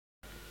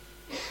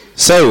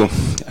So,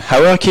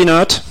 our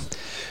keynote,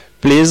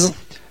 please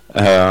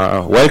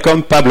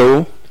welcome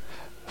Pablo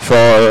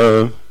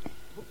for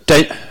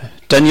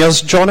 10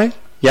 years journey.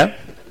 Yeah,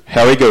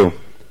 here we go.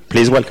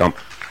 Please welcome.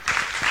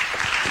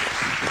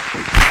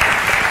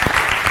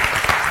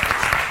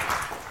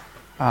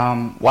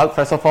 Well,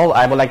 first of all,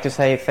 I would like to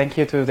say thank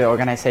you to the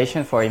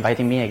organization for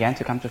inviting me again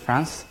to come to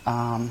France.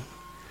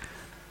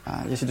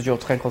 Je suis toujours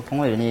très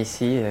content de venir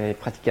ici et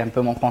pratiquer un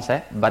peu mon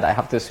français, but I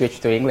have to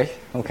switch to English.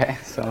 Okay,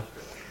 so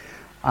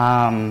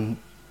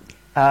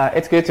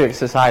it's good to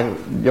exercise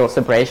your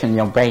separation in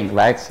your brain,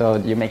 right? So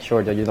you make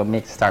sure that you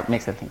don't start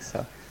mixing things.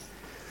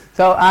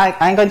 So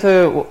I'm going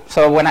to.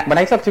 So when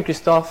I talked to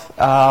Christophe,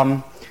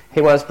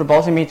 he was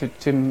proposing me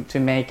to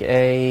make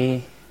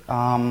a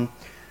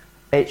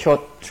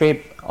short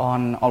trip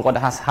on what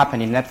has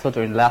happened in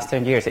NetFilter in the last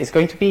 10 years. It's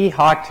going to be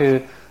hard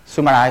to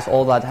summarize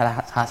all that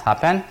has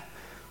happened,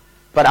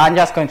 but I'm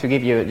just going to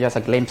give you just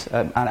a glimpse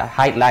and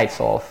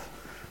highlights of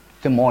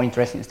the more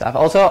interesting stuff.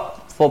 Also,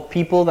 for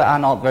people that are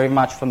not very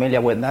much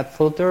familiar with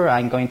NetFilter,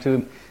 I'm going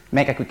to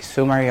make a quick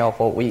summary of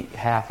what we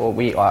have, what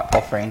we are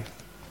offering.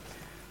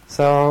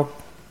 So,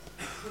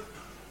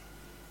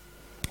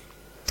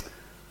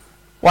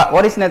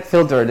 what is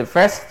NetFilter? The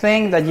first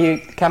thing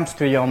that comes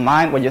to your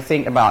mind when you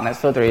think about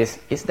NetFilter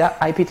is that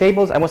IP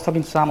tables? I was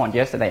talking to someone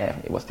yesterday.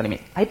 He was telling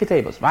me IP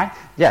tables, right?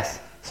 Yes.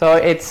 So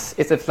it's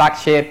a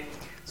flagship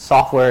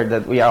software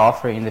that we are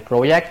offering in the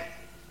project.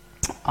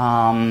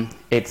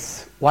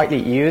 It's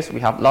widely used. We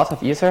have lots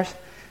of users.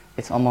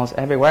 It's almost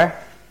everywhere.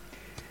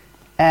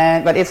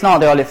 But it's not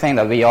the only thing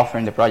that we offer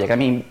in the project. I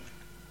mean,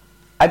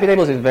 IP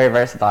tables is very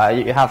versatile.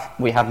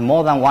 We have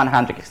more than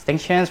 100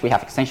 extensions. We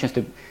have extensions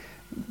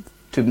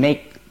to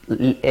make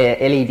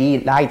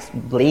LED lights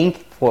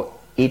blink for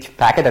each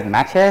packet that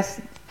matches.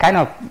 Kind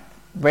of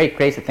very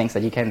crazy things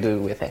that you can do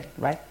with it,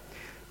 right?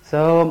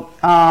 So,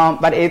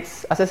 but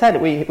it's, as I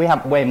said, we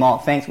have way more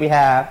things. We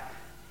have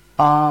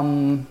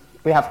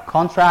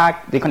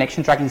contract, the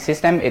connection tracking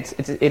system. It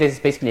is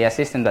basically a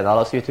system that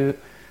allows you to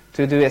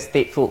do a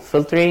stateful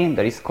filtering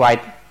that is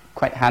quite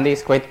handy.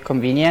 It's quite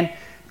convenient.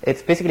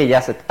 It's basically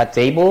just a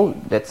table,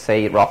 let's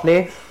say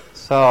roughly.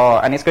 So,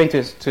 and it's going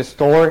to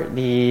store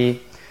the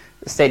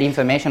state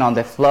information on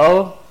the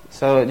flow.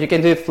 So you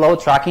can do flow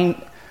tracking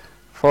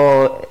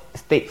for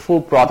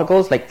stateful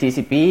protocols like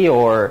TCP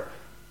or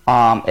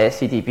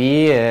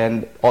HTTP,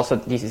 and also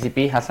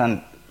DCCP has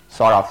some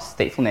sort of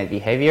statefulness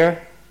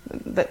behavior.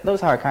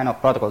 Those are kind of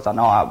protocols that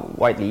now are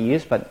widely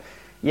used, but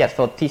yes,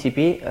 for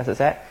TCP, as I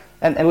said,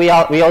 and we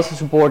also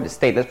support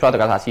stateless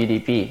protocols as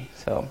UDP.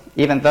 So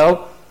even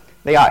though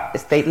they are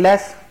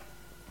stateless,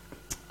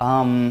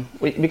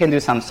 we can do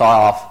some sort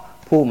of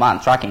pool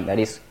mount tracking that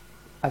is,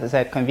 as I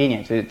said,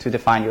 convenient to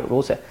define your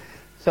rule set.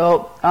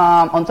 So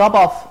on top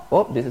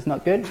of, this is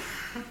not good.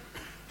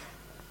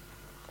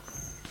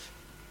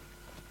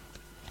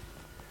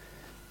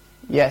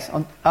 Yes,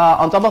 on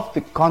top of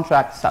the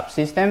contract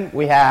subsystem,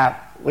 we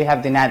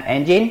have the NAT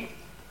engine.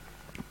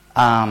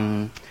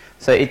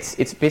 So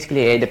it's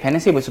basically a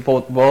dependency. We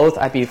support both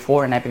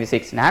IPv4 and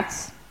IPv6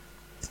 NATs.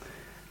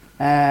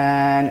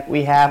 And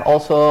we have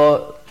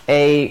also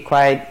a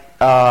quite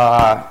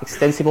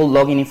extensible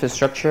logging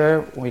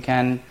infrastructure. We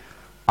can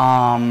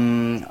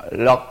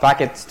log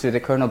packets to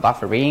the kernel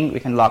buffering. We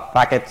can log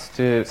packets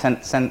to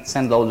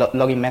send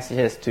logging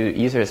messages to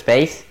user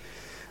space.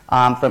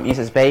 From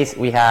user space,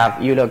 we have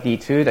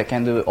ulogd2 that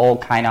can do all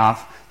kind of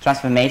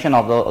transformation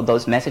of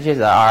those messages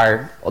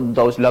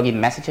those login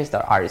messages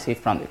that are received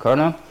from the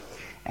kernel,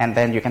 and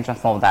then you can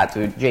transform that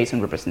to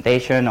JSON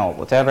representation or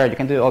whatever. You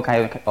can do all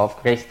kind of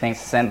crazy things,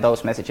 send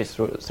those messages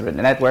through the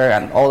network,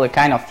 and all the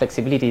kind of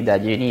flexibility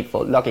that you need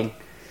for logging.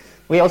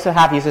 We also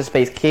have user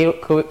space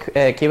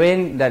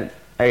queuing that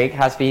Eric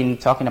has been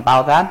talking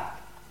about.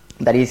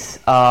 That is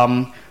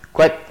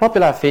quite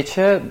popular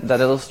feature that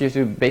allows you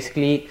to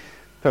basically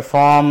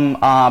perform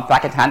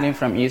packet handling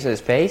from user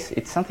space.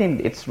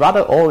 It's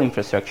rather old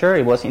infrastructure.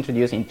 It was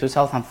introduced in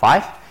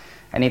 2005,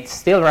 and it's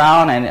still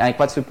around, and I'm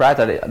quite surprised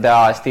that there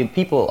are still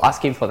people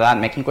asking for that,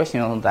 making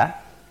questions on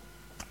that.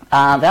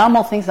 There are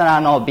more things that are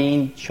not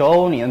being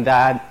shown in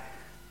that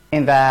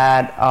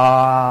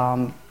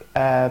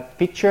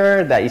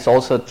picture. That is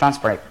also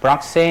transparent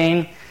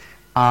proxying.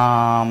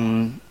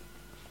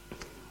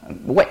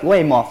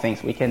 Way more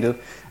things we can do.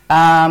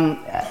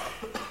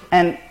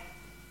 And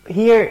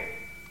here,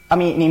 I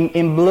mean,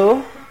 in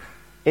blue,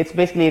 it's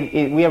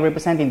basically, we are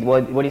representing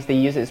what is the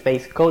user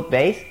space code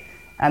base,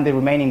 and the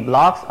remaining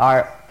blocks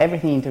are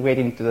everything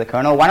integrated into the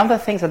kernel. One of the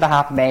things that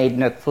have made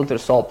NetFilter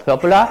so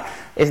popular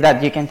is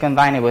that you can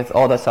combine it with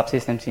other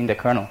subsystems in the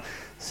kernel.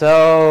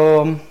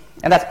 So,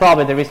 and that's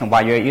probably the reason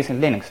why you're using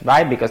Linux,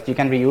 right? Because you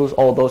can reuse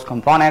all those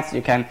components,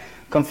 you can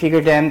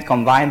configure them,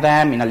 combine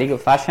them in a legal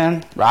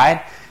fashion,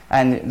 right?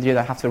 And you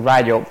don't have to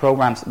write your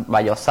programs by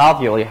yourself.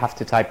 You only have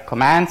to type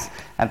commands,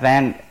 and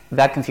then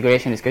that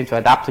configuration is going to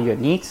adapt to your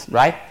needs,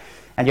 right?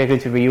 And you're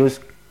going to reuse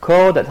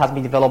code that has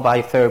been developed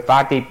by third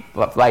party,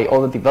 by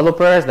other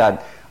developers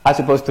that are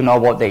supposed to know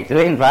what they're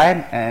doing,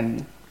 right?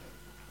 And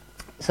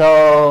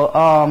so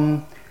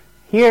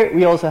Here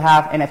we also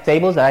have NF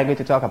tables that I'm going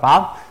to talk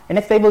about.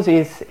 NF tables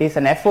is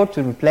an effort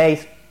to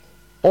replace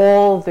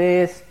all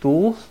these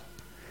tools.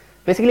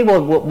 Basically,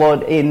 what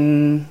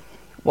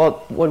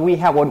we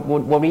had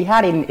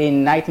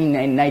in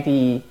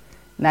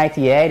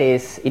 1998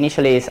 is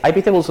initially is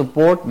IP table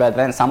support, but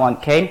then someone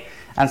came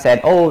and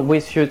said, "Oh, we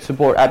should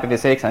support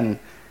IPv6,"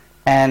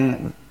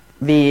 and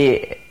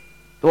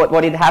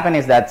what did happen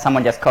is that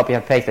someone just copy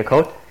and paste the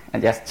code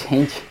and just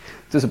change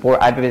to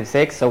support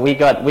IPv6. So we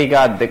got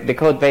the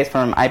code base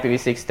from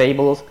IPv6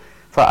 tables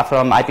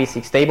from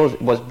IP6 tables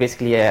was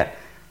basically a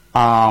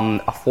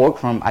fork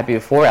from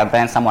IPv4, and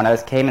then someone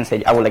else came and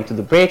said, "I would like to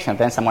do bridge," and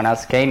then someone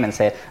else came and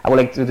said, "I would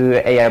like to do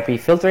ARP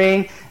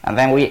filtering," and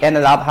then we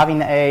ended up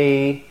having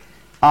a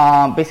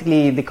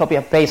basically the copy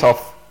and paste of,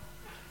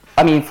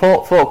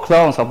 four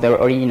clones of the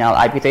original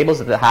IP tables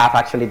that have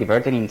actually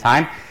diverted in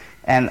time,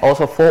 and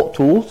also 4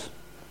 tools.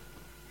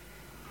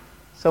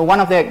 So one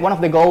of the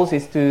goals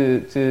is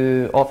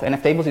of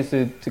NF tables is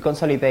to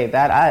consolidate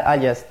that.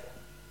 This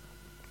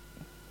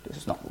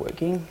is not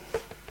working.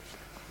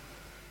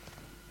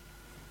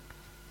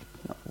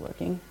 Not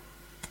working.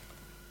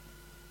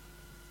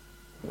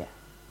 Yeah,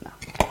 no.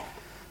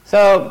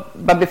 So,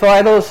 but before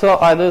I do so,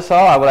 I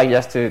would like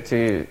just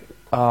to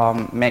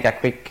make a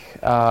quick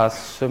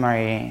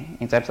summary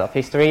in terms of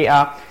history.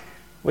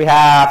 We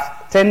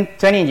have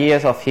 20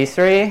 years of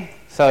history,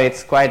 so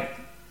it's code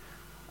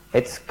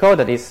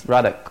that is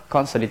rather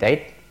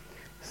consolidated.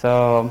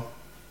 So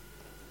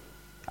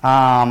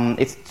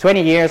it's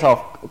 20 years of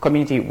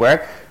community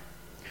work.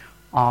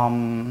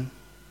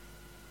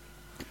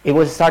 It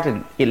was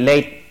started in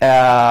late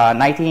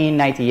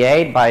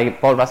 1998 by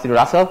Paul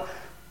Russell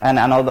and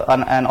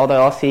other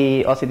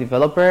Aussie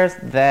developers.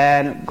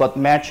 Then got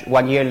merged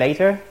 1 year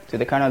later to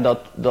the kernel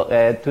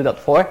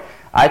 2.4.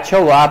 I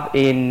showed up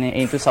in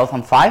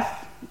 2005.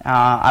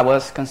 I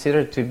was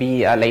considered to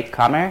be a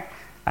latecomer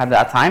at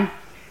that time.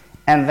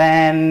 And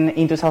then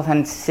in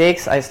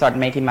 2006, I started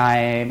making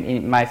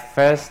my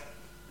first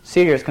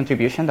serious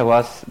contribution. That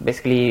was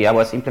basically I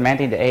was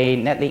implementing a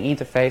netlink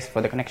interface for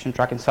the connection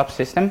tracking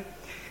subsystem,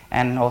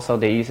 and also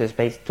the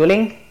user-space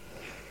tooling.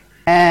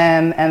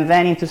 And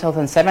then in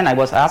 2007, I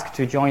was asked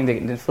to join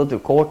the Filter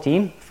core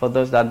team. For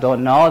those that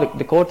don't know,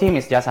 the core team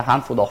is just a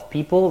handful of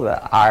people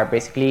that are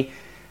basically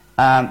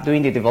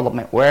doing the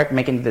development work,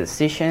 making the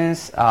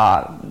decisions.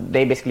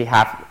 They basically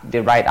have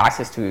the right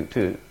access to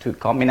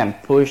come in and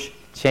push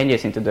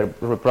changes into the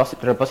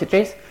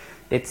repositories.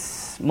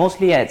 It's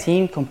mostly a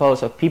team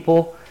composed of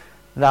people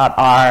that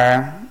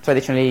are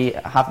traditionally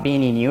have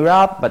been in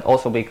Europe, but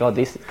also we got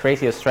these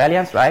crazy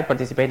Australians, right,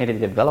 participating in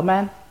the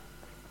development.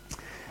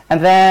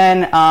 And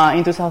then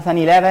in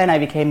 2011, I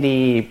became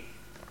the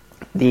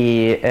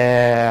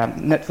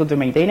net filter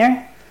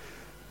maintainer.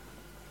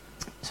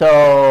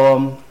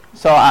 So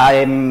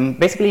I'm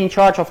basically in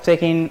charge of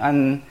taking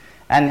and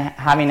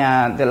having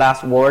the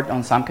last word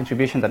on some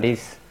contribution that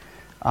is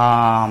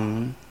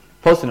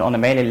posted on the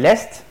mailing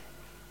list.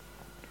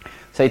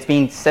 So it's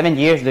been 7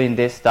 years doing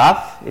this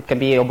stuff. It can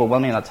be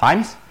overwhelming at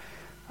times.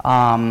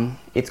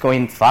 It's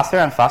going faster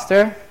and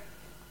faster.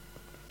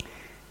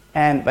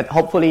 But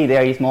hopefully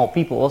there is more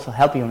people also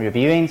helping and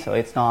reviewing. So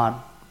it's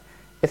not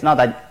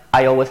that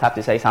I always have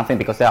to say something,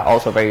 because there are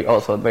also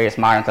very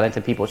smart and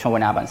talented people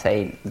showing up and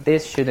saying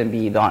this shouldn't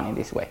be done in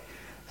this way.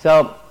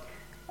 So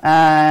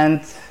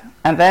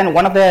and then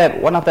one of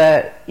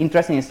the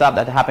interesting stuff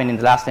that happened in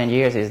the last 10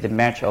 years is the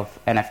merge of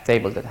NF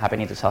tables that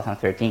happened in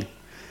 2013.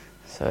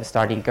 So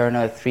starting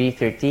kernel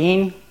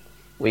 3.13,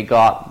 we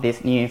got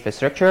this new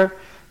infrastructure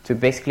to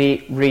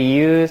basically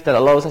reuse, that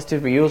allows us to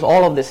reuse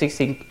all of the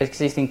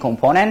existing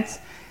components,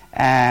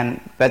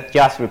 but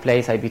just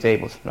replace IP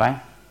tables, right?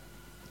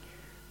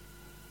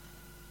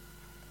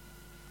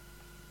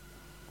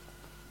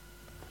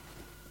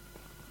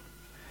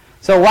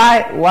 So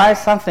why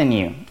something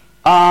new?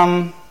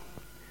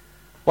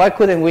 Why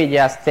couldn't we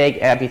just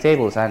take IP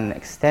tables and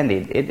extend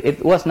it?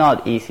 It was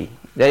not easy.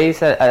 There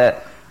is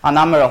a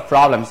number of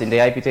problems in the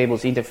IP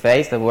tables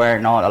interface that were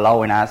not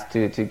allowing us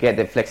to get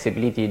the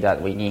flexibility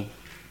that we need.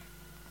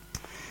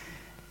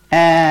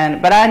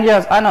 But I'm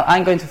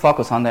going to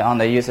focus on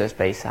the user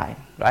space side,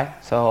 right?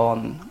 So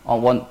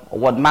on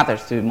what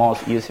matters to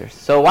most users.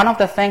 So one of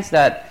the things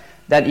that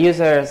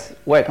users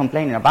were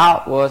complaining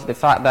about was the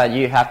fact that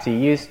you have to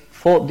use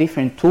 4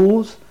 different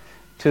tools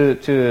to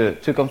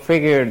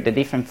configure the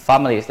different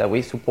families that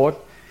we support.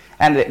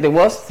 And the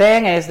worst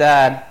thing is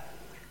that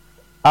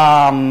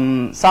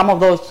some of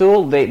those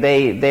tools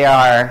they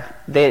are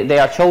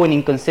showing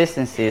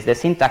inconsistencies. The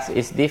syntax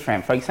is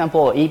different. For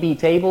example, EB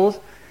tables.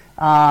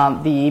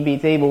 The EB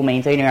table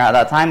maintainer at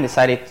that time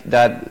decided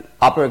that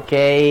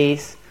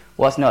uppercase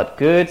was not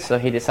good, so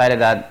he decided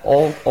that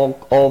all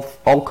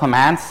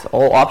commands,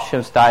 all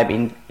options type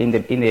in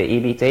the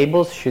EB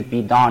tables should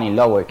be done in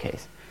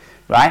lowercase,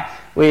 right?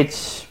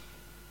 Which,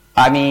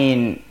 I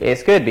mean,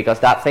 it's good, because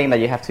that thing that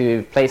you have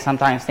to place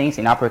sometimes things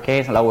in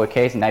uppercase and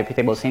lowercase in IP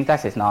table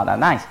syntax is not that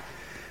nice.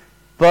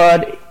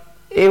 But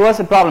it was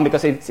a problem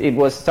because it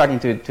was starting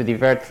to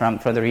divert from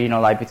the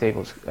original IP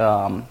tables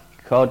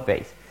code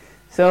base.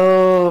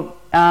 So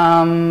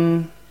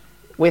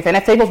with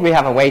NF tables, we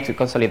have a way to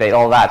consolidate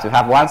all that, to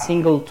have one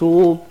single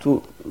tool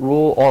to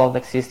rule all of the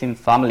existing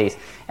families.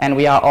 And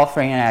we are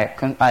offering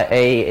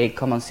a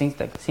common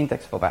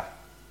syntax for that.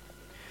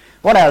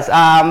 What else?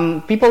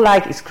 People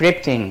like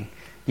scripting.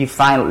 You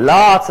find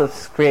lots of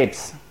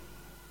scripts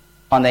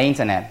on the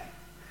internet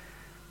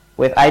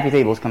with IP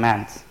tables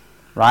commands,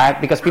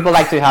 right? Because people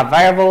like to have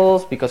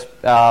variables, because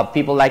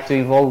people like to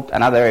invoke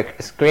another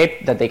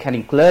script that they can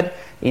include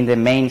in the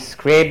main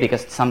script,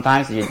 because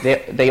sometimes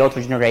they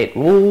auto-generate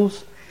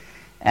rules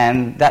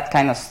and that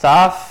kind of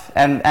stuff.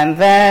 And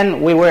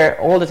then we were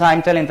all the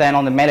time telling them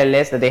on the mailing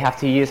list that they have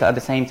to use at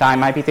the same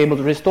time IP tables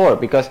restore,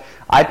 because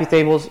IP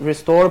tables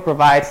restore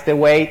provides the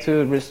way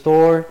to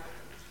restore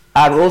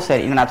a rule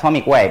set in an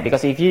atomic way.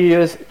 Because if you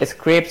use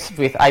scripts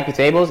with IP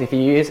tables, if you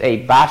use a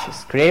bash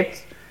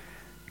script,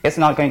 it's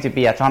not going to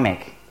be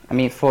atomic. I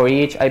mean, for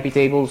each IP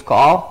tables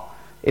call,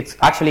 it's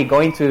actually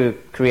going to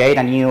create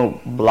a new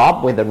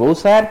blob with the rule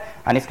set,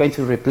 and it's going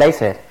to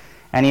replace it.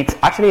 And it's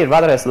actually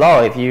rather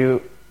slow if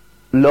you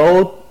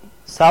load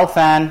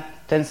self-n,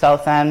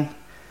 10,000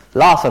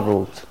 lots of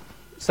rules.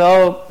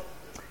 So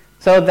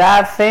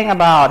that thing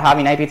about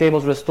having IP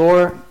tables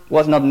restore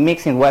was not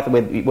mixing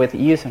with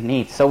user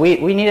needs. So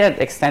we needed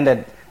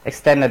extended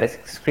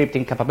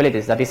scripting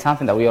capabilities. That is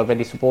something that we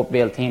already support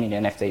built in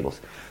NF tables.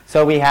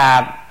 So we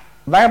have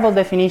variable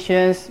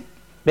definitions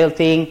built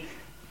in.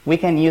 We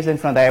can use them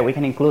from there. We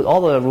can include all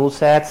the rule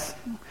sets.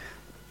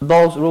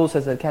 Those rule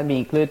sets that can be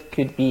included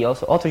could be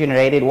also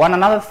auto-generated.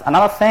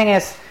 Another thing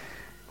is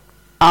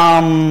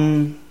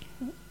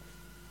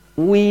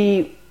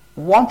we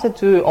wanted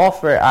to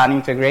offer an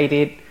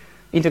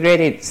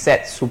integrated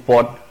set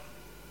support.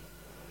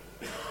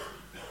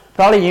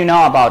 Probably you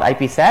know about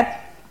IPset.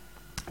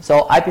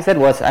 So IPset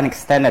was an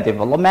extended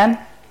development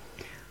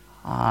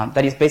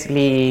that is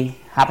basically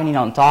happening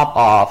on top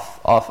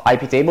of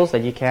IP tables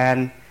that you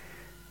can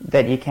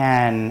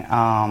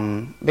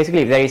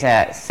basically if there is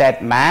a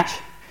set match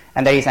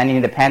and there is an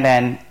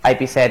independent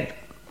IPset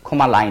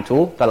command line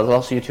tool that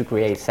allows you to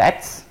create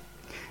sets,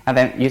 and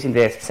then using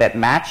the set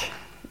match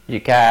you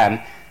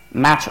can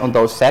match on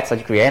those sets that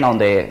you create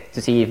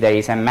to see if there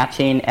is a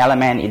matching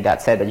element in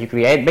that set that you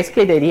create.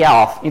 Basically the idea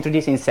of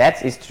introducing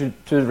sets is to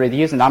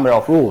reduce the number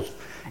of rules.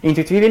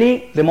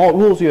 Intuitively, the more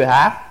rules you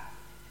have,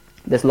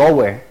 the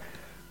slower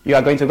you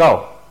are going to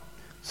go.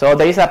 So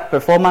there is a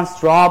performance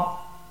drop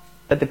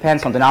that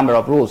depends on the number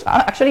of rules.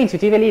 Actually,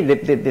 intuitively,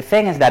 the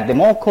thing is that the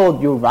more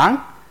code you run,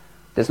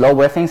 the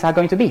slower things are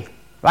going to be,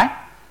 right?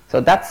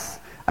 So that's,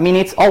 I mean,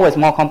 it's always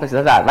more complex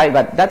than that, right?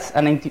 But that's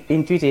an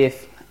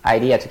intuitive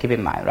idea to keep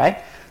in mind, right?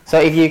 So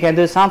if you can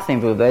do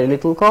something with very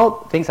little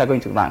code, things are going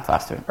to run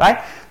faster,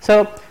 right?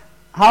 So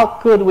how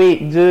could we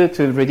do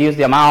to reduce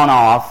the amount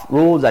of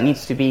rules that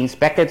needs to be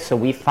inspected, so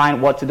we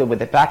find what to do with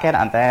the packet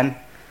and then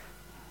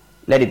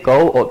let it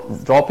go or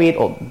drop it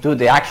or do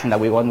the action that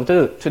we want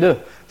to do.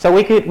 So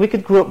we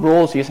could group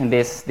rules using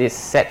this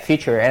set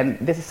feature, and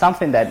this is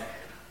something that,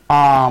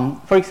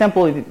 for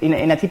example,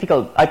 in a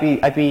typical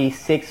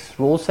IP6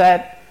 rule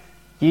set,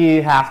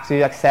 you have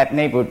to accept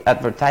neighborhood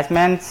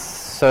advertisements,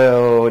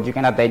 so you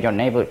can update your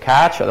neighborhood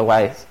cache,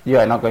 otherwise you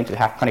are not going to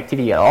have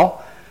connectivity at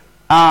all.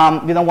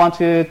 You don't want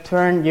to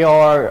turn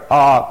your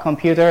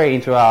computer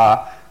into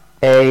oh,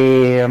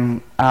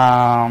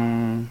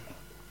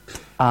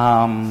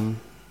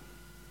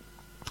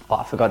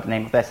 I forgot the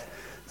name of this.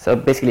 So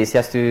basically it's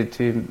just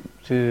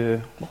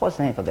to what was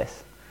the name of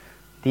this?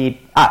 The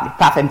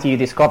path MTU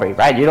discovery,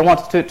 right? You don't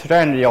want to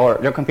turn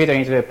your computer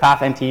into a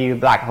path MTU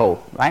black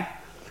hole, right?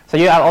 So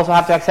you also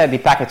have to accept the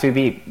packet to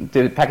be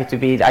the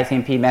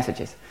ICMP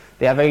messages.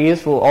 They are very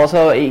useful.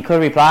 Also, equal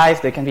replies,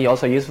 they can be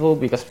also useful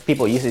because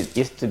people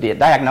used to be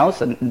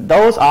diagnosed. And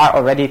those are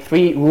already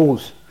 3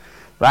 rules,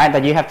 right?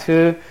 That you have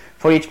to,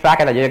 for each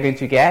packet that you're going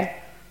to get,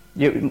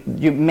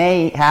 you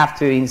may have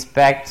to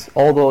inspect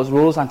all those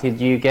rules until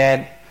you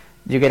get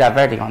a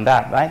verdict on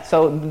that, right?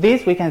 So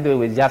this we can do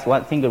with just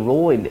one single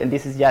rule, and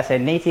this is just a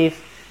native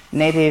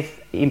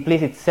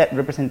implicit set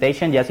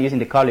representation, just using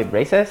the curly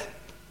braces.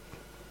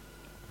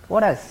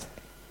 What else?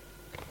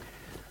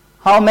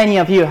 How many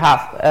of you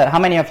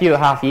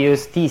have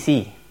used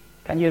TC?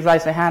 Can you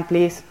raise your hand,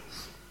 please?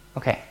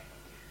 Okay,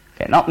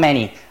 not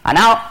many. And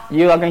now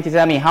you are going to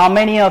tell me how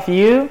many of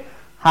you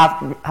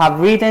have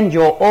written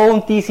your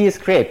own TC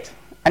script.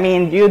 I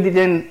mean,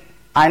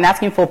 I'm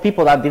asking for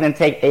people that didn't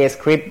take a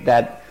script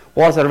that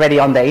was already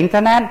on the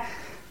internet,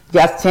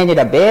 just change it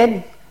a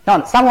bit.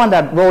 No, someone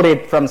that wrote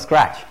it from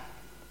scratch.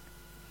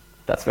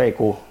 That's very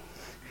cool.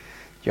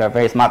 You are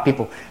very smart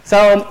people.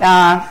 So,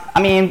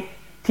 I mean,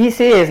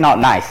 TC is not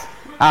nice.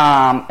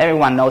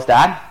 Everyone knows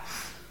that.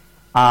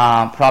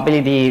 Probably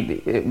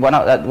one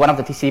of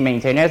the TC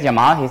maintainers,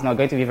 Jamal, he's not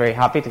going to be very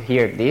happy to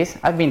hear this.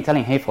 I've been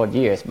telling him for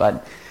years,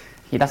 but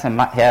he doesn't.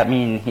 I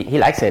mean, he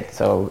likes it,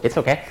 so it's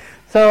okay.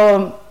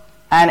 So,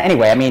 and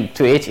anyway, I mean,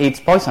 to each its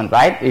poison,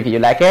 right? If you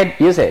like it,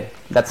 use it.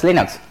 That's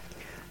Linux.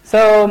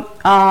 So,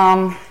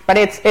 but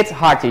it's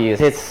hard to use.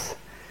 It's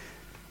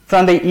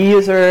from the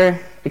user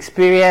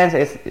experience,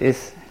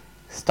 it's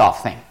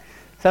tough thing.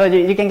 So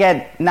you can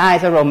get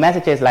nice error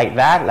messages like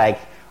that, like,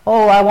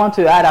 oh, I want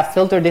to add a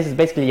filter. This is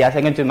basically just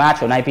going to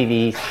match on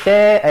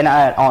IPv6 and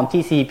on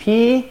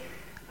TCP,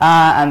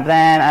 and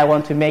then I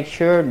want to make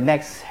sure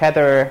next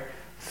header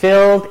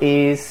field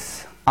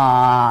is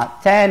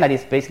 10. That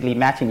is basically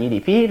matching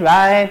UDP,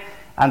 right?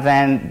 And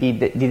then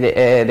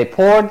the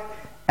port,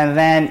 and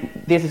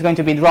then this is going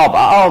to be dropped.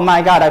 Oh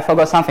my God, I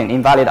forgot something.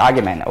 Invalid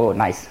argument. Oh,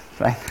 nice,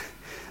 right?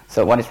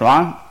 So what is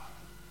wrong?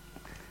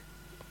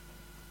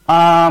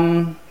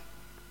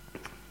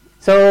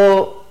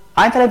 So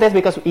I'm telling this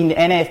because in the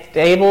NF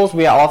tables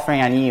we are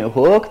offering a new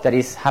hook that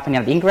is happening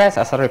at ingress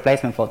as a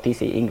replacement for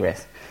TC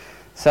ingress.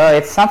 So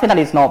it's something that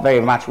is not very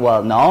much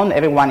well known.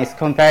 Everyone is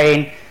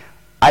comparing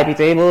IP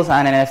tables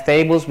and NF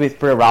tables with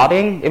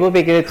pre-routing. It would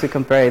be good to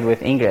compare it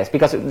with ingress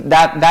because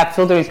that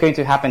filter is going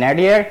to happen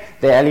earlier.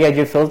 The earlier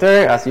you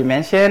filter, as you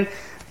mentioned,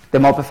 the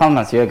more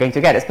performance you're going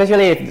to get,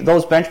 especially if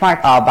those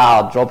benchmarks are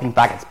about dropping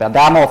packets. But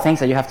there are more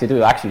things that you have to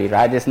do actually,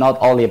 right? It's not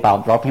only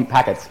about dropping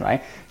packets,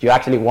 right? You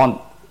actually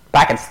want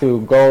packets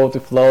to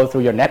flow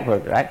through your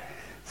network, right?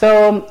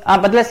 So,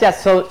 but let's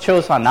just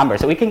show some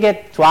numbers. So we can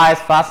get twice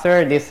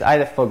faster. This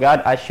I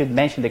forgot. I should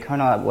mention the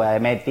kernel where I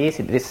made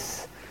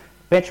this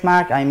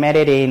benchmark. I made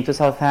it in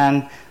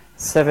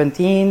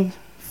 2017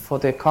 for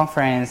the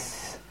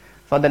conference,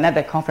 for the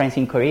NetDev conference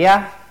in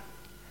Korea.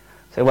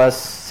 So it was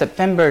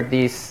September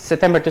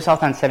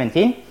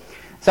 2017.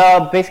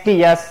 So basically,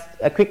 just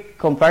a quick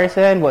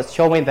comparison was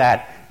showing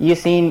that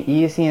using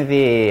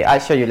the, I'll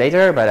show you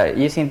later, but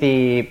using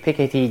the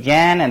PKT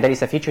gen, and there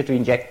is a feature to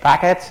inject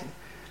packets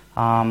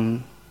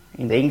in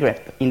the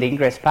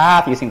ingress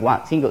path using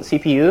one single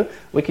CPU,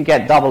 we could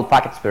get double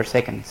packets per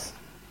second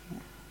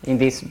in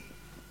this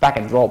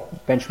packet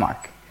drop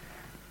benchmark,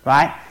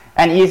 right?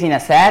 And using a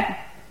set,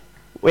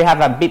 we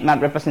have a bitmap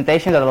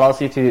representation that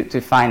allows you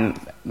to find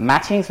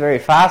matchings very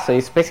fast. So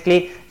it's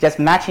basically just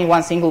matching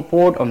one single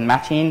port or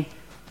matching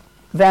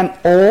them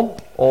all,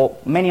 or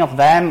many of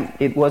them.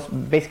 It was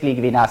basically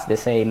giving us the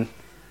same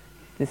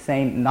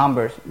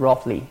numbers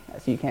roughly,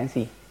 as you can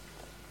see.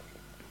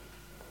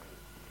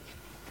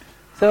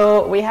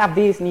 So we have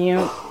this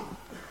new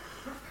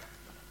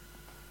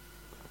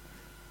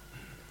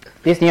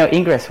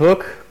ingress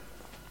hook.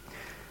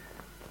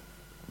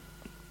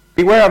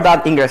 Beware of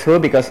that ingress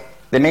hook because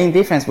the main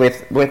difference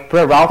with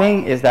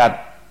pre-routing is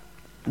that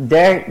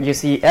there you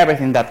see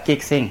everything that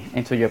kicks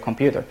into your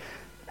computer.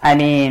 I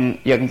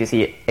mean, you're going to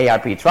see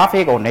ARP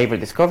traffic or neighbor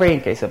discovery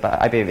in case of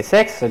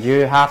IPv6. So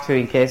you have to,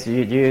 in case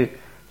you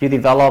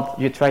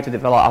try to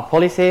develop a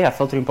policy, a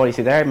filtering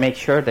policy there, make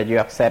sure that you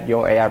accept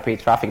your ARP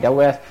traffic. That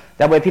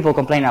way people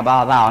complain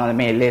about that on the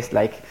mail list,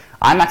 like,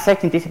 I'm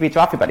accepting TCP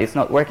traffic, but it's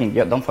not working.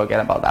 Don't forget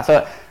about that.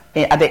 So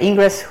at the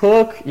ingress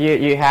hook,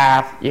 you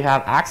have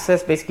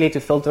access basically to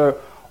filter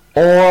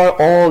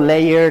all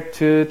layer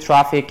 2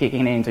 traffic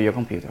kicking into your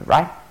computer,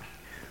 right?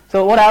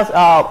 So what else?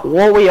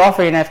 What we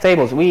offer in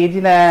F-tables, we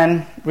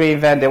didn't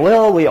reinvent the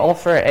wheel. We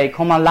offer a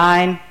command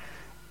line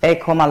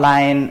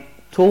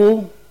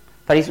tool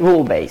that is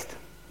rule-based.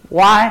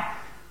 Why?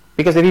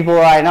 Because the people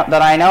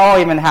that I know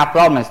even have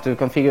problems to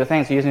configure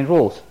things using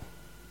rules,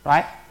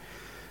 right?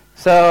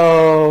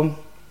 So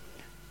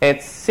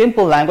it's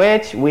simple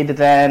language.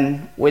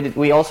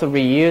 We also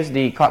reuse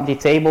the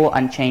table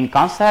and chain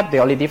concept. The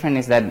only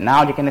difference is that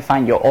now you can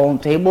define your own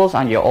tables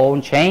and your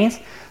own chains.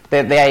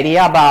 The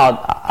idea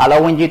about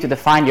allowing you to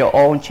define your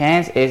own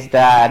chains is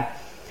that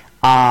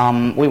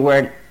we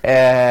were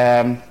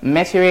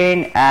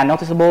measuring a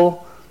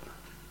noticeable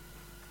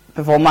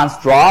performance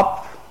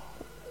drop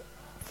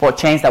for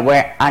chains that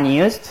were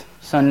unused.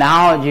 So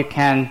now you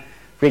can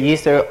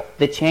register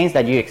the chains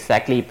that you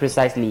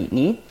precisely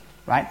need,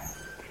 right?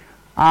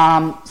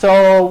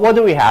 So what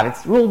do we have?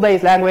 It's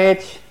rule-based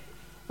language.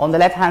 On the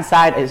left-hand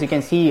side, as you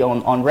can see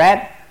on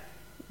red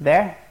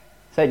there.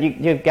 So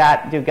you've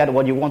got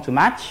what you want to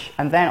match,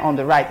 and then on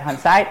the right-hand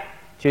side,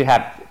 you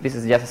have, this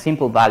is just a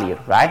simple value,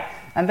 right?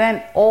 And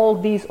then all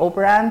these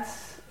operands,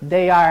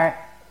 they are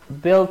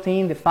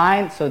built-in,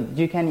 defined, so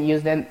you can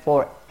use them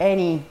for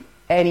any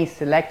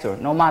selector,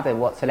 no matter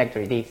what selector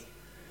it is,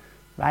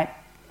 right?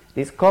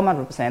 This command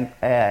represents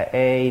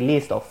a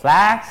list of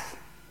flags,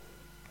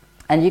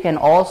 and you can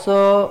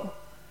also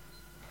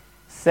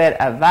set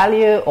a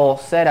value or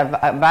set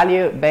a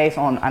value based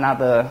on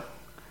another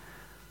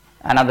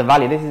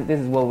value. This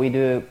is what we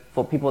do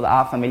for people that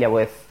are familiar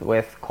with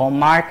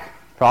COMMARK.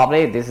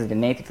 Probably this is the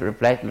native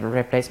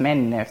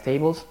replacement in F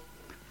tables,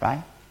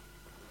 right?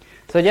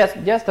 So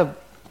just a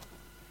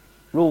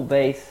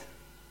rule-based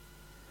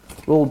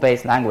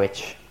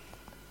language.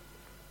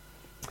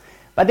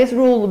 But this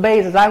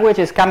rule-based language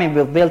is coming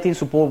with built-in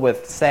support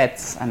with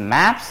sets and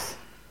maps.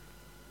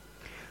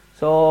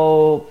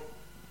 So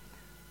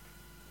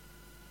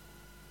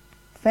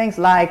things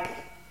like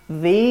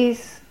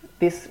this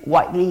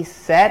whitelist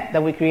set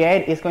that we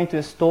create is going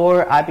to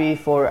store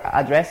IPv4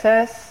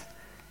 addresses,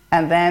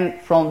 and then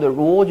from the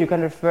rule you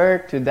can refer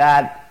to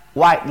that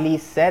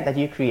whitelist set that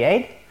you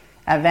create,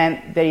 and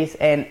then there is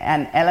an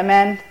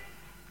element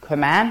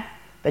command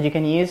that you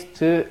can use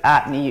to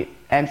add new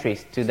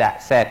entries to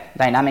that set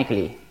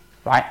dynamically,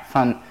 right,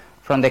 from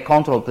the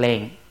control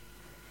plane.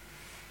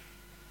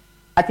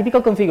 A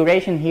typical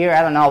configuration here,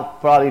 I don't know,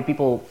 probably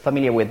people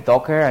familiar with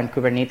Docker and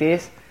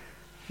Kubernetes,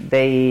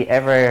 they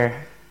ever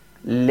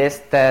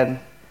listed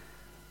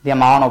the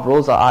amount of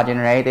rules that are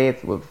generated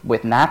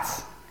with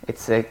nats.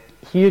 It's a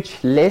huge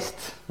list,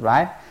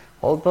 right?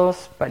 All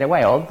those, by the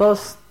way, all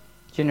those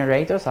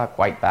generators are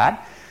quite bad.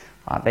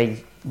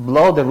 They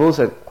blow the rules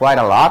quite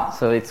a lot,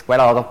 so it's quite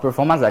a lot of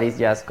performance that is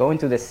just going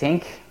to the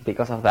sink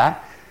because of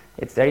that.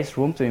 There is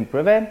room to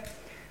improve it.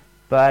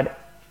 But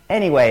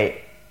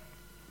anyway,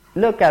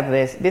 look at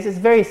this. This is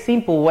very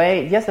simple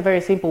way, just a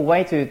very simple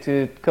way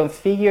to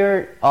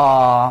configure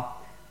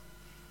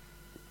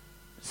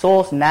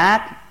source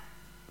NAT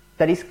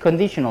that is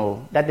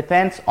conditional, that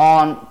depends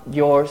on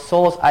your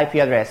source IP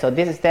address. So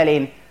this is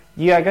telling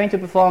you are going to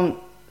perform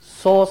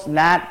source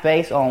NAT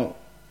based on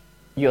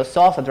your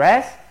source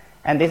address,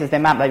 and this is the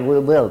map that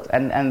we'll build.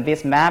 And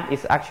this map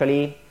is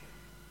actually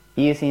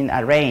using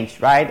a range,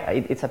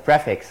 right? It's a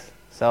prefix.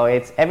 So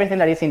it's everything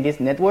that is in this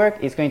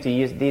network is going to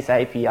use this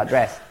IP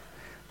address.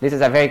 This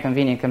is a very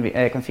convenient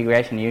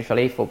configuration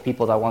usually for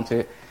people that want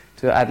to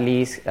at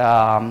least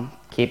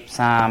keep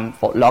some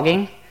for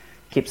logging,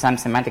 keep some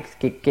semantics,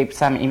 keep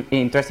some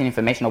interesting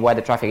information of where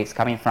the traffic is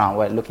coming from.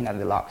 We're looking at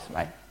the logs,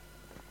 right?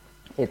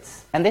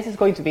 And this is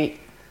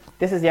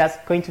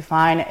just going to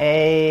find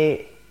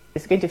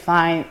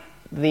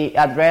the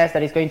address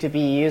that is going to be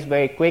used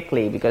very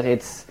quickly because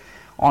it's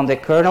on the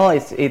kernel.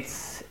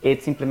 It's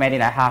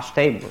implementing a hash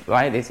table,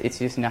 right? It's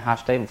using a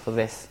hash table for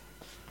this.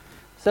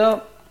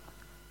 So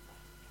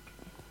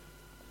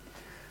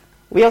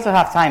we also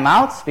have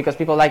timeouts because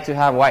people like to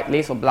have white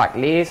list or black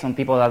list on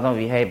people that don't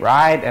behave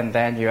right, and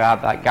then you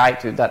add that guy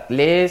to that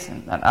list,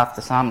 and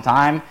after some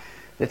time,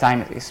 the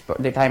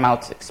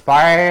timeout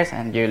expires,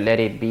 and you let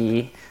it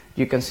be.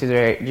 You consider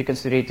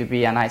it to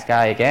be a nice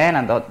guy again,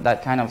 and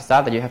that kind of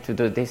stuff that you have to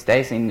do these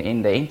days on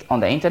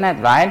the internet,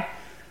 right?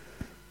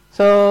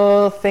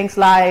 So things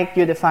like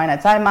you define a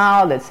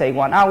timeout, let's say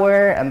 1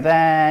 hour, and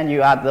then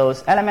you add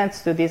those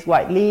elements to this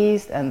white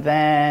list, and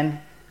then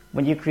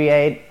when you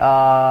create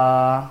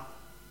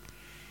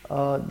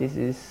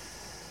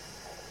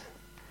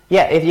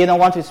if you don't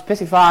want to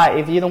specify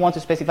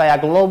a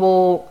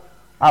global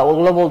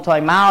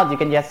timeout, you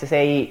can just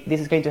say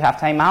this is going to have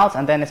timeouts,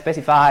 and then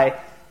specify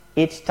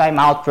each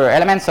timeout per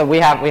element. So we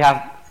have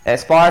a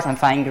sparse and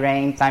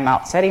fine-grained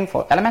timeout setting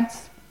for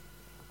elements.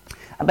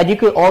 But you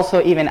could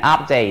also even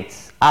update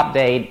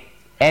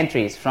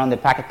entries from the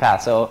packet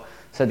path. So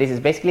this is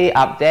basically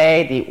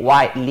update the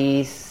white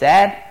list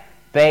set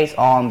based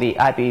on the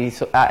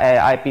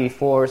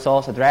IPv4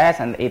 source address,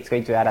 and it's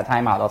going to add a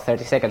timeout of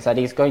 30 seconds. That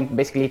is going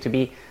basically to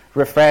be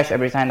refreshed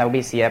every time that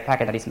we see a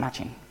packet that is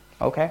matching.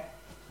 Okay.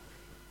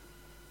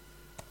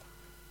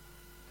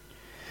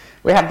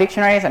 We have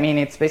dictionaries. I mean,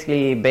 it's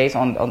basically based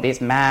on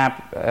this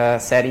map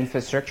set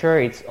infrastructure.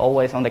 It's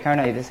always on the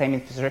kernel. It's the same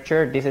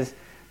infrastructure. This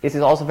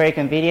is also very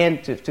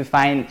convenient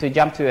to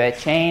jump to a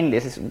chain.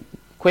 This is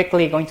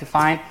quickly going to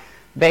find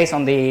based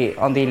on the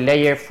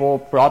layer 4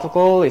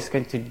 protocol. It's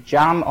going to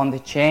jump on the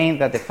chain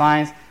that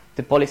defines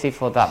the policy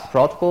for that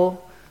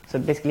protocol. So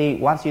basically,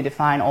 once you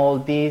define all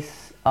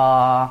these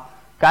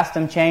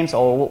custom chains,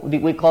 or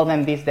we call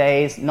them these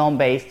days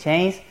non-based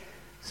chains.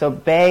 So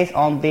based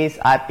on this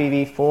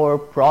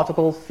IPv4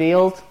 protocol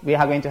field, we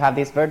are going to have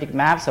this vertic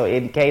map. So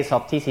in case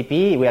of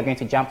TCP, we are going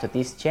to jump to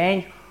this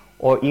chain,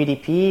 or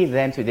UDP,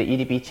 then to the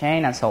UDP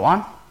chain, and so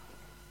on.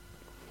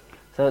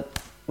 So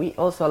we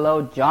also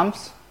allow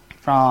jumps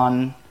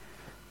from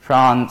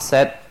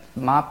set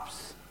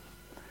maps.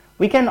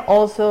 We can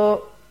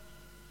also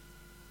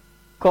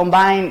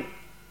combine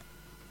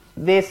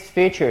these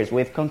features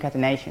with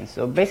concatenations.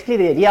 So basically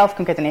the idea of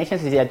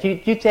concatenations is that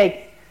you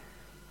take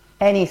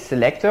any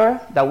selector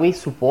that we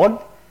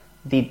support.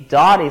 The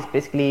dot is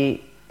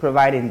basically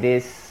providing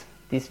these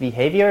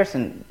behaviors,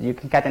 and you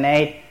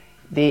concatenate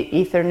the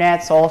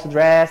Ethernet source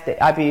address, the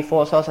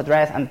IPv4 source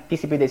address, and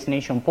TCP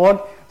destination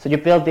port. So you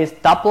build this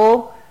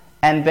tuple,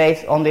 and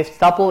based on this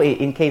tuple,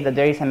 in case that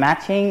there is a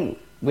matching,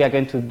 we are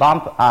going to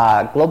bump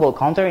a global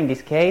counter in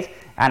this case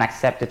and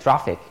accept the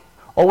traffic.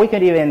 Or we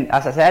could even,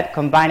 as I said,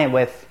 combine it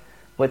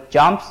with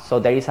jumps. So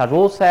there is a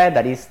rule set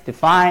that is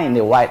defined in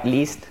the white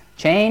list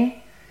chain.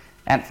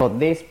 And for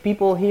these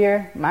people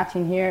here,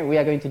 matching here, we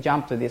are going to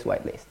jump to this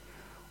whitelist.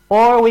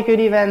 Or we could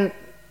even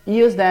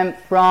use them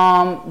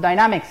from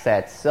dynamic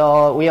sets.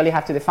 So we only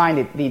have to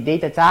define the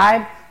data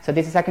type. So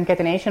this is a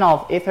concatenation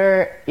of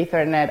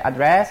Ethernet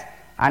address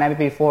and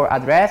IPv4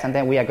 address, and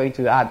then we are going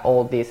to add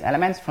all these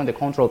elements from the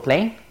control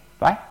plane,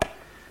 right,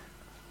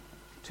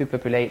 to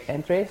populate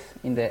entries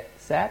in the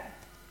set.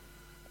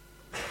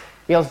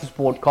 We also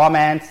support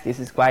comments. This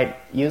is quite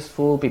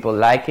useful. People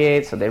like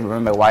it, so they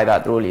remember why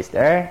that rule is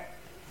there.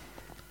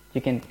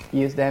 You can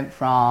use them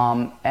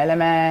from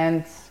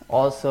elements,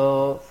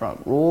 also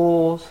from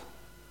rules.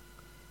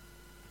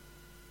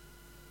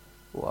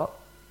 Whoa.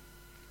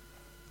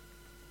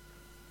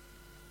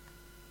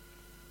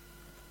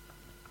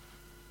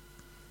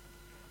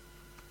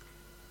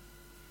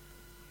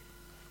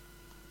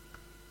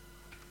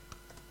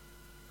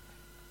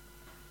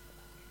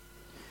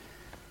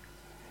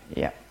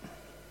 Yeah.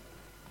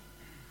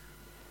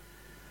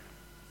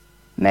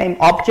 Name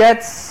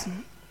objects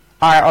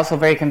are also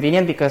very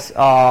convenient because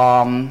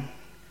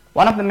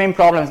one of the main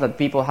problems that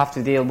people have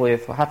to deal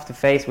with, or have to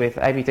face with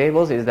IP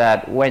tables, is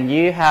that when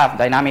you have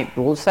dynamic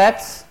rule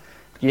sets,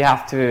 you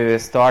have to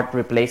start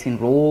replacing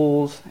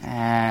rules,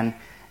 and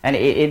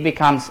it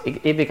becomes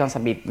a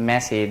bit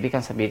messy, it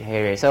becomes a bit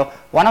hairy. So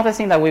one of the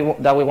things that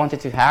we wanted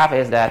to have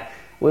is that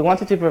we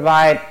wanted to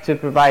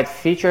provide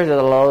features that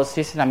allow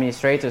system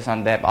administrators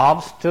and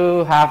DevOps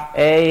to have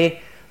a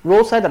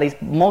rule set that is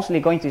mostly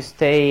going to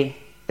stay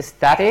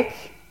static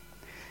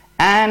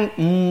and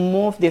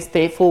move the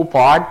stateful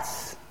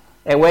parts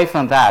away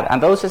from that.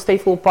 And those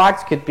stateful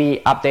parts could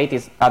be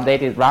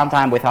updated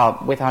runtime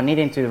without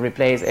needing to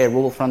replace a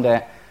rule from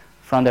the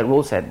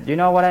rule set. Do you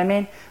know what I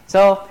mean?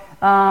 So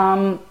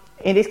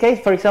in this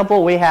case, for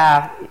example, we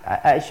have,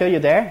 I show you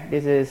there,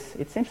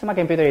 it seems my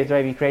computer is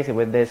driving crazy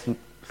with this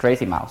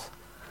crazy mouse.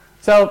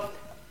 So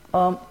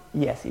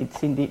yes,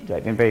 it's indeed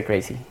driving very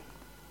crazy.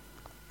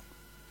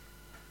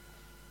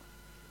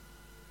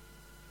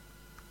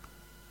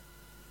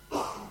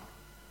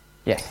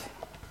 Yes,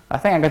 I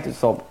think I'm going to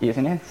stop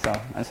using it, so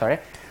I'm sorry.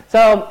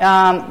 So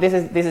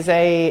this is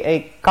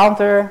a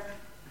counter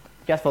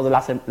just for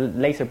the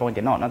laser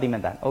pointer. No, not even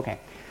that. Okay.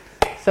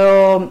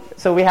 So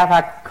we have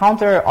a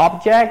counter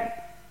object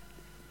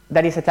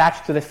that is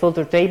attached to the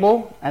filter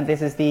table, and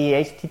this is the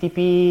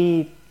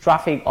HTTP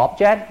traffic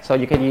object. So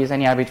you can use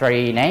any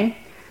arbitrary name.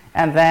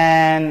 And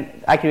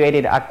then I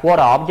created a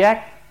quota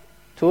object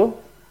too.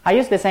 I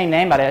used the same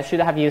name, but I should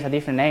have used a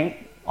different name.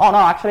 Oh no,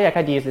 actually I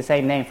could use the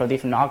same name for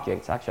different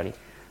objects actually.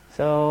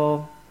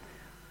 So,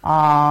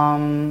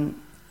 and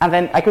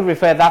then I could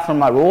refer that from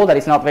my rule that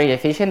is not very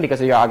efficient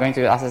because you are going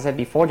to, as I said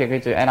before, you're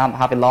going to end up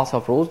having lots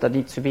of rules that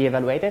need to be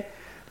evaluated.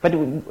 But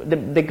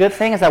the good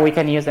thing is that we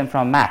can use them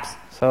from maps.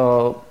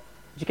 So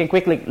you can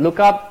quickly look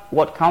up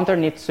what counter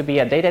needs to be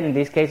updated. In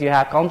this case, you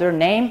have counter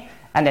name,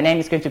 and the name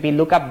is going to be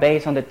lookup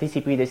based on the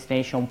TCP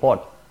destination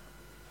port.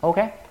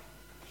 Okay?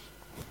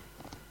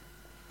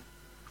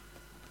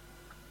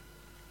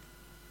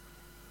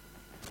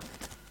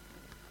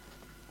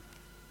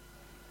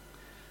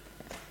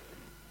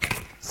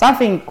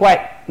 Something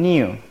quite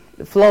new,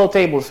 the flow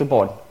table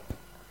support.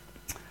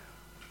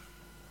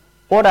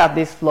 What are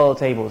these flow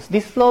tables?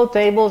 These flow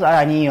tables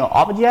are a new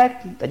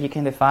object that you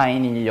can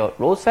define in your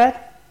rule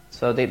set.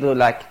 So they do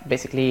like,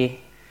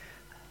 basically,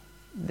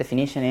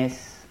 definition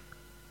is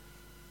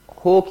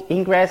hook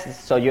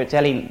ingress. So you're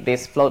telling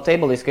this flow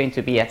table is going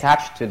to be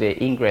attached to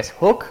the ingress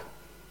hook.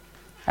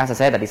 As I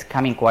said, that is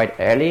coming quite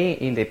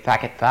early in the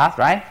packet path,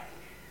 right?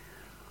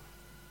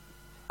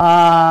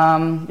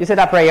 You set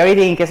a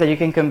priority in case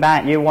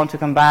that you want to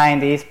combine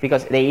this,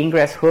 because the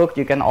ingress hook,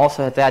 you can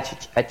also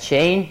attach a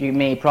chain. You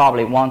may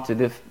probably want to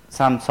do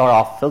some sort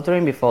of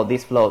filtering before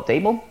this flow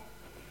table.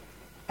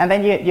 And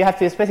then you have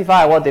to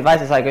specify what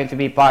devices are going to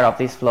be part of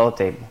this flow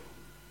table.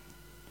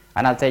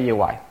 And I'll tell you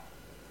why.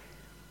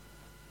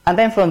 And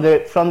then from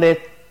the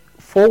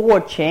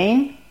forward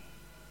chain,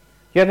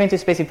 you're going to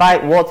specify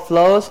what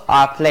flows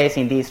are placed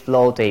in this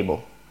flow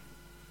table.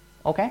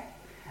 Okay?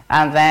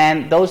 And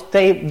then those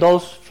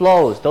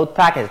flows, those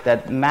packets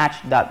that match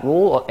that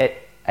rule,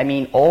 I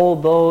mean all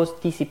those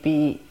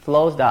TCP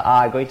flows that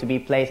are going to be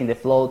placed in the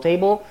flow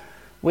table,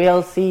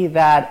 will see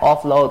that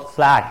offload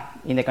flag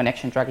in the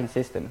connection tracking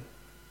system.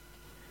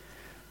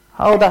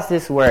 How does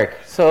this work?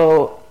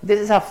 So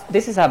this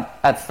is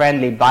a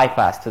friendly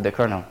bypass to the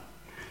kernel.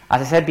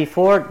 As I said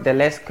before, the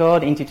less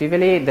code,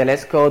 intuitively, the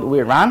less code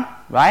we run,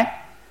 right,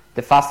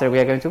 the faster we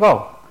are going to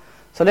go.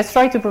 So let's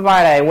try to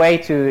provide a way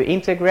to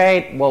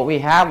integrate what we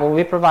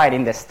provide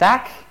in the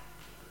stack,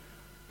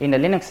 in the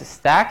Linux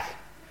stack,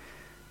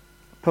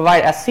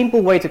 provide a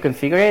simple way to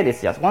configure it.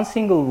 It's just one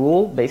single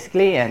rule,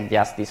 basically, and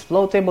just this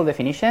flow table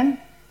definition.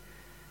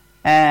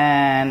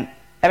 And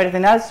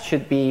everything else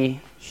should be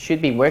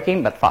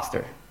working, but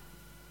faster.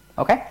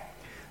 Okay?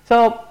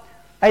 So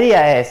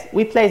idea is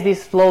we place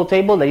this flow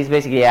table that is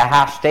basically a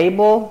hash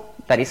table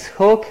that is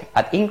hooked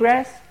at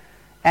ingress.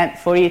 And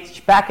for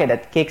each packet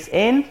that kicks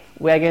in,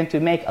 we are going to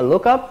make a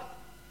lookup.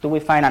 Do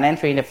we find an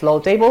entry in the flow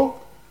table?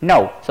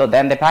 No. So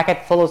then the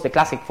packet follows the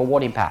classic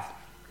forwarding path,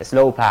 the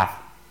slow path,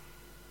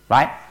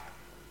 right?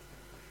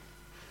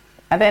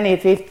 And then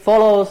if it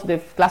follows the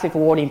classic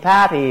forwarding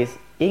path, is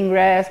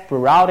ingress,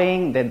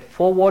 pre-routing, then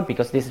forward,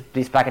 because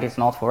this packet is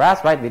not for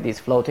us, right? With this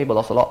flow table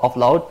also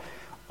offload,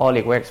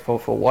 only works for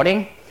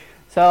forwarding.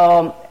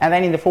 So, and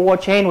then in the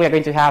forward chain, we are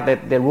going to have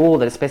the rule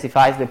that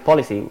specifies the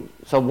policy.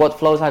 So what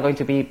flows are going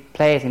to be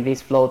placed in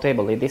this flow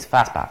table, in this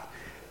fast path.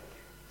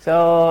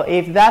 So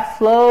if that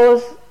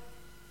flows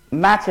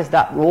matches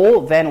that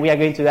rule, then we are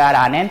going to add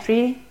an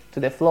entry to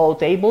the flow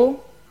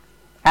table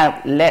and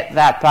let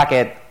that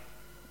packet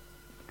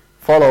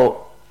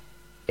follow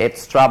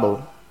its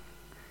trouble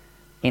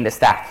in the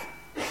stack.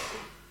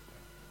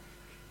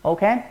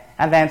 Okay?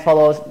 And then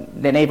follows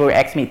the neighbor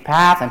XMID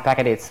path and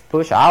packet is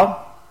pushed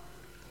out,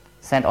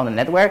 sent on the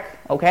network.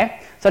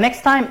 Okay? So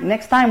next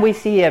time we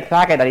see a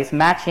packet that is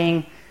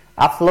matching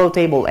a flow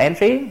table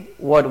entry,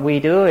 what we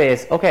do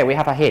is, okay, we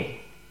have a hit.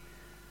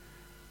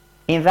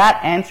 In that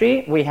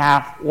entry, we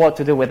have what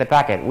to do with the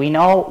packet. We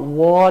know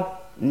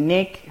what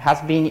NIC has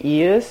been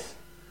used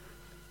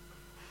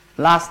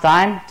last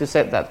time to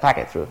set that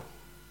packet through.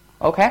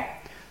 Okay?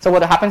 So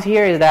what happens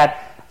here is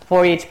that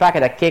for each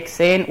packet that kicks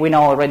in, we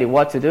know already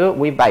what to do.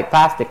 We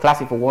bypass the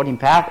classic forwarding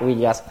path. We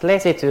just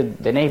place it to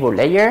the neighbor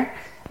layer,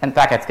 and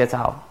packets gets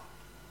out.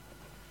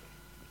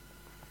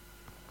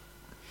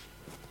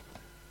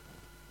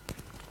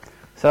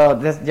 So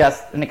this is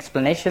just an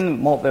explanation,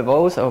 more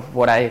verbose, of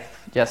what I've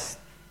just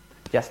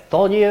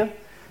told you.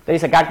 There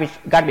is a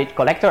garbage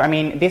collector. I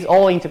mean, this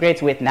all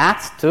integrates with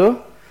NATs too.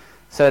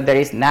 So there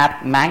is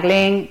NAT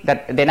mangling, the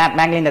NAT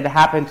mangling that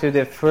happened to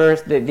the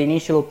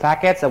initial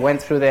packets that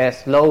went through the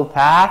slow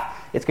path.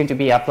 It's going to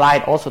be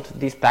applied also to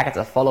these packets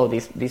that follow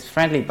this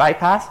friendly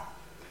bypass.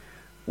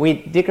 We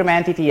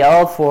decrement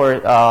TTL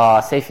for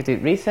safety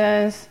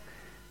reasons.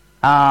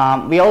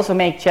 We also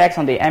make checks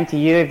on the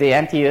MTU. If the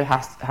MTU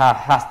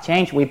has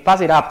changed, we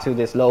pass it up to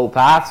the slow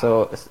path,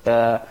 so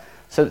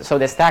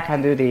the stack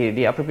can do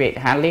the appropriate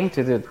handling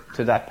to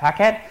that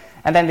packet.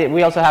 And then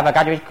we also have a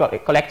garbage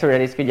collector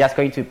that is just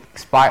going to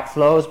expire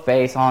flows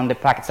based on the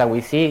packets that we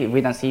see. If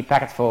we don't see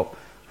packets for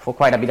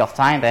quite a bit of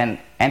time, then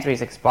entry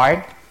is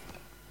expired.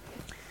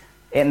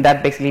 And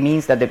that basically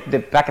means that the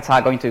packets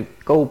are going to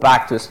go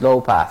back to a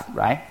slow path,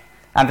 right?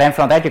 And then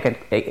from that you can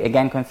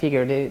again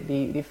configure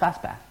the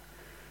fast path.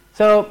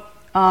 So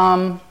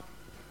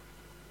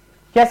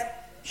just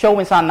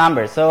showing some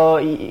numbers. So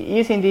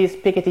using this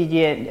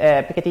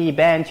Piketty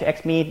bench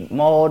xmeet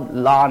mode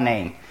law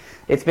name,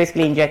 it's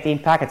basically injecting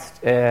packets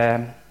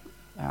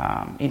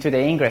into the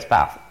ingress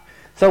path.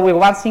 So with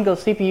one single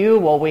CPU,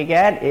 what we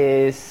get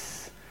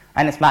is,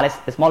 and the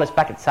smallest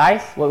packet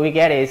size, what we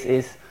get is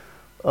it's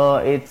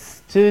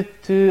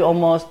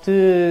almost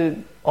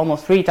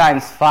 3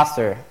 times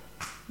faster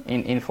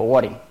in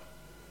forwarding.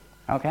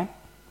 Okay.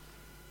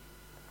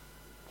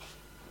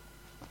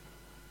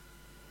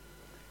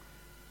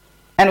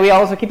 And we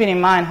are also keeping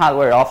in mind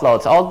hardware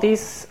offloads. All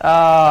these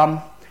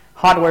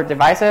hardware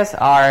devices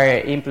are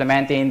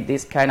implementing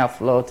this kind of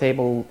flow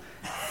table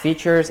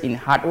features in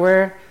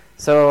hardware.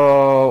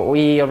 So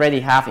we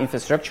already have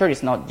infrastructure.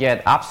 It's not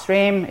yet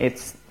upstream.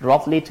 It's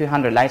roughly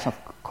 200 lines of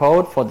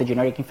code for the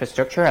generic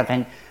infrastructure, and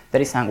then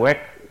there is some work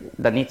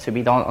that needs to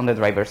be done on the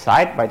driver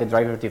side by the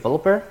driver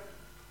developer.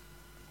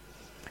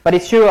 But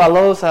it sure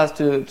allows us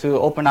to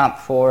open up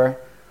for,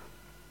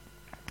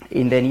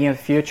 in the near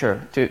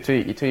future,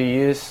 to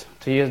use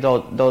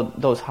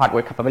those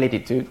hardware capability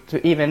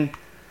to even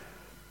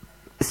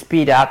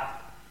speed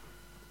up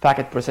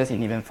packet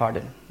processing even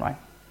further, right?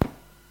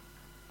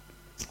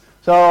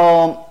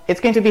 So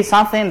it's going to be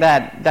something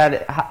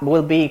that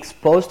will be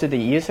exposed to the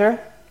user.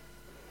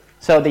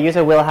 So the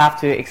user will have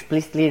to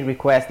explicitly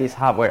request this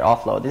hardware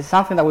offload. This is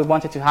something that we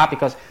wanted to have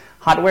because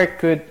hardware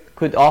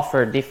could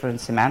offer different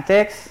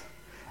semantics,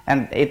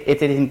 and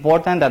it is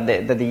important that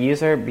the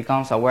user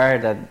becomes aware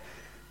that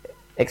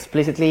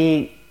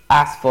explicitly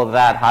ask for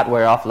that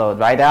hardware offload,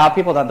 right? There are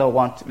people that don't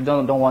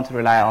want to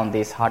rely on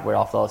these hardware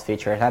offload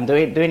features, and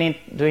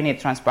doing it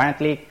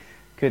transparently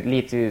could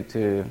lead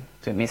to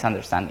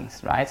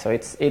misunderstandings, right? So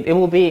it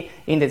will be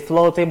in the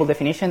flow table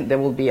definition. There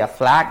will be a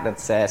flag that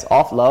says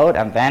offload,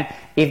 and then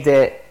if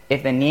the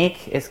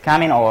NIC is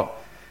coming, or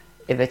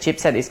if the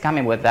chipset is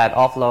coming with that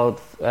offload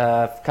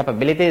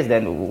capabilities,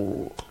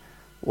 then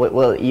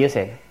we'll use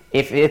it.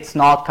 If it's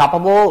not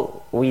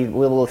capable, we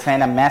will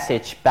send a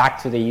message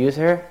back to the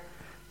user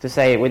to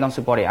say we don't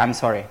support it. I'm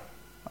sorry.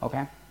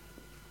 Okay.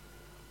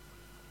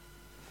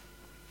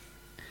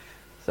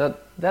 So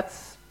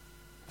that's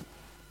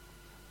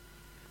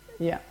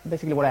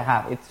basically what I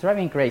have. It's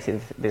driving crazy,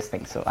 this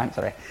thing. So I'm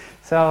sorry.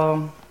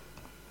 So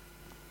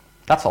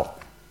that's all.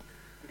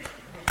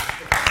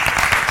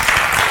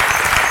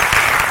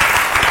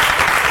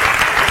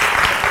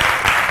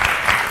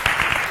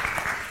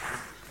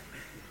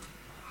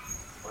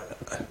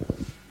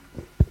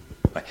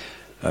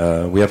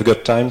 We have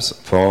got times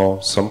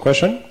for some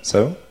question,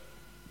 so.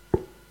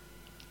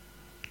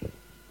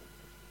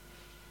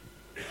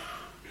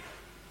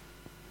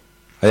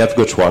 I have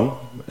got one,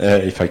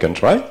 if I can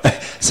try.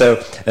 So,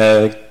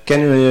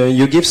 can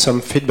you give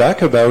some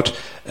feedback about,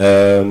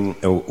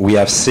 we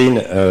have seen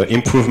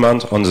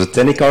improvement on the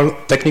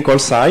technical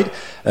side.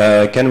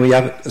 Can we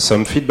have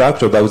some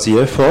feedback about the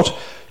effort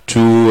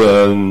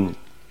to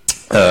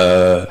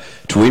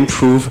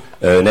improve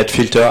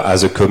NetFilter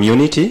as a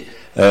community?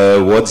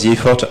 What the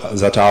effort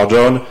that are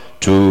done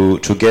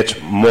to get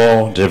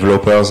more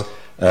developers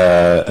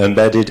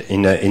embedded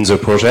in the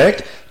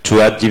project,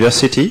 to add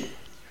diversity?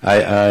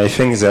 I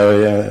think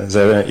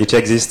it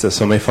exists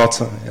some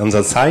effort on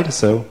that side.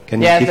 So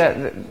can you?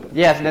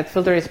 Yes,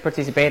 NetFilter is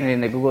participating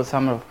in the Google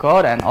Summer of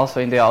Code and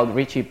also in the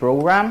Outreachy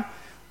program.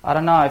 I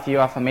don't know if you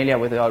are familiar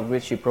with the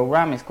Outreachy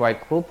program. It's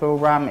quite a cool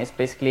program. It's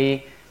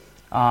basically,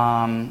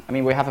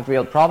 we have a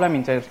real problem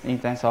in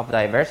terms of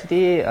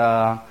diversity.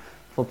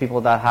 For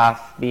people that have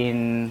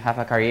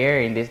a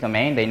career in this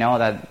domain, they know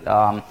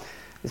that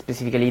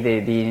specifically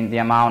the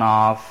amount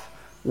of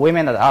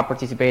women that are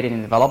participating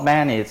in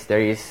development.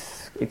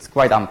 It's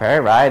quite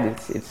unfair, right?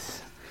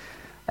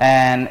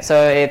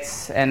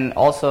 And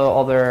also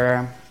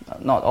other,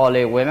 not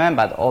only women,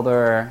 but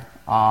other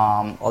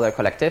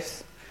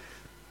collectives,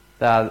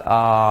 that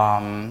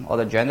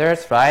other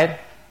genders, right?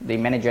 The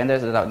many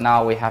genders that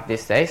now we have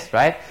these days,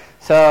 right?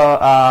 So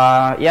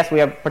yes,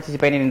 we are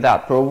participating in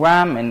that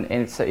program, and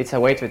it's a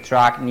way to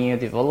attract new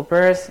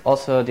developers.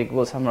 Also, the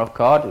Google Summer of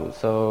Code,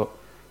 so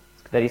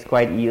that is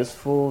quite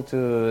useful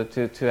to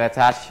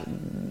attach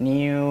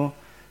new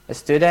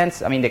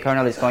students. I mean, the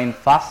kernel is going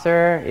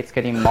faster. It's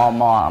getting more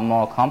and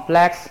more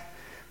complex.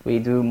 We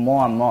do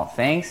more and more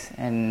things,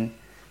 and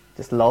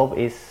the slope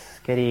is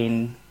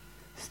getting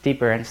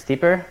steeper and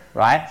steeper,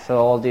 right? So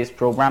all these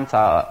programs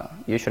are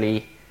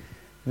usually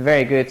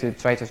very good to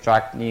try to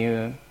attract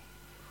new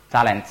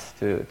talents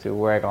to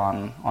work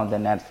on the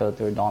net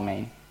filter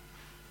domain.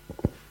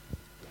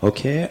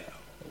 Okay,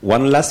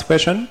 one last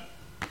question.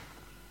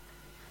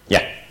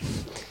 Yeah.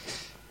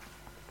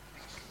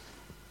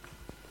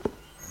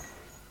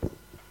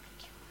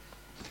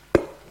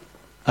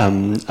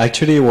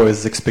 Actually, I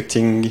was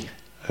expecting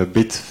a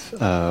bit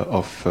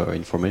of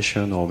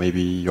information, or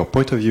maybe your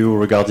point of view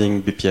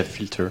regarding BPF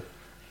filter.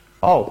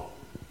 Oh,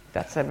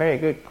 that's a very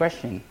good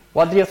question.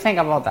 What do you think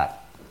about that?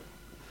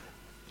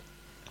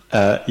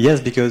 Yes,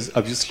 because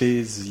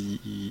obviously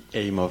the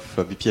aim of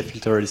BPF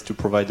filter is to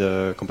provide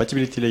a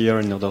compatibility layer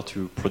in order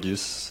to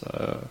produce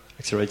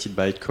accelerated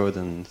bytecode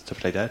and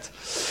stuff like that.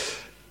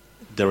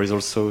 There is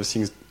also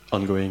things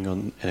ongoing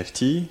on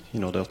NFT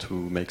in order to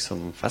make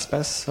some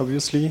fastpass,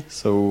 obviously.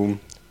 So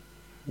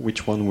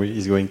which one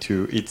is going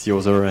to eat the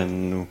other,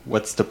 and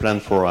what's the plan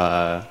for,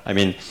 I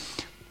mean,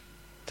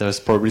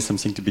 there's probably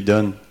something to be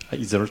done,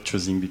 either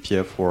choosing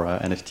BPF or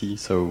NFT.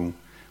 So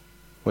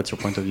what's your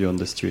point of view on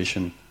the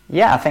situation?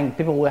 Yeah, I think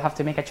people will have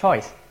to make a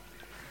choice.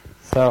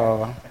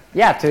 So,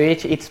 yeah, to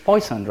each it's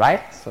poison,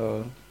 right?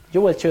 So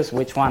you will choose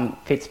which one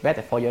fits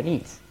better for your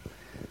needs.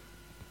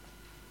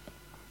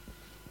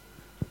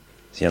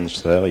 The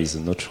answer is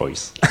no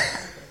choice.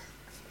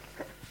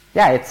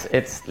 Yeah,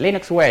 it's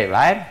Linux way,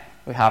 right?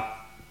 We have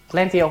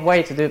plenty of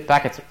ways to do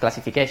packet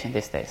classification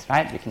these days,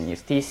 right? You can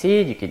use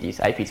TC, you could use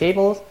IP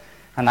tables,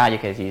 and now you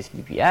can use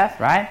BPF,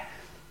 right?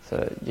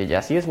 So you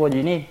just use what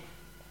you need.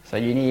 So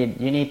you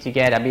need to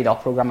get a bit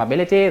of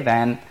programmability,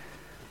 then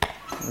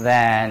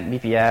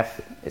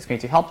BPF is going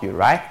to help you,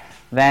 right?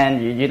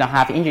 Then you don't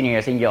have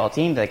engineers in your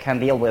team that can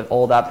deal with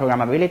all that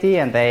programmability,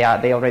 and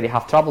they already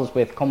have troubles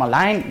with command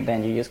line.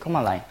 Then you use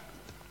command line,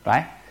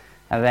 right?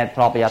 And then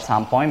probably at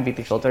some point,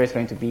 BP filter is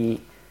going to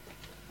be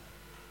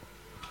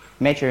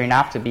mature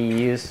enough to be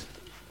used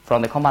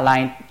from the command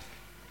line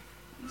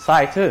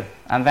side too.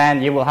 And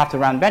then you will have to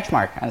run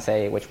benchmark and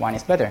say which one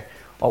is better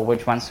or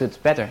which one suits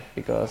better,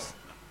 because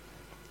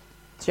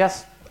it's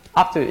just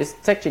up to, it's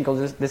technical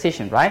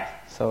decision, right?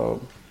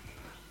 So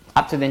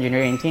up to the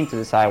engineering team to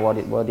decide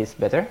what is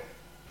better.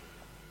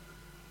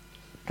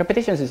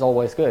 Competitions is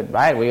always good,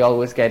 right? We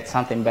always get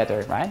something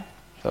better, right?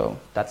 So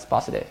that's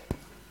positive.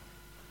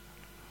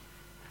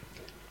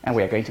 And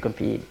we are going to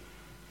compete.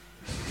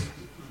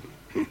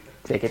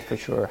 Take it for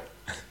sure.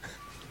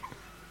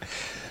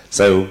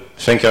 So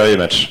thank you very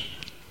much.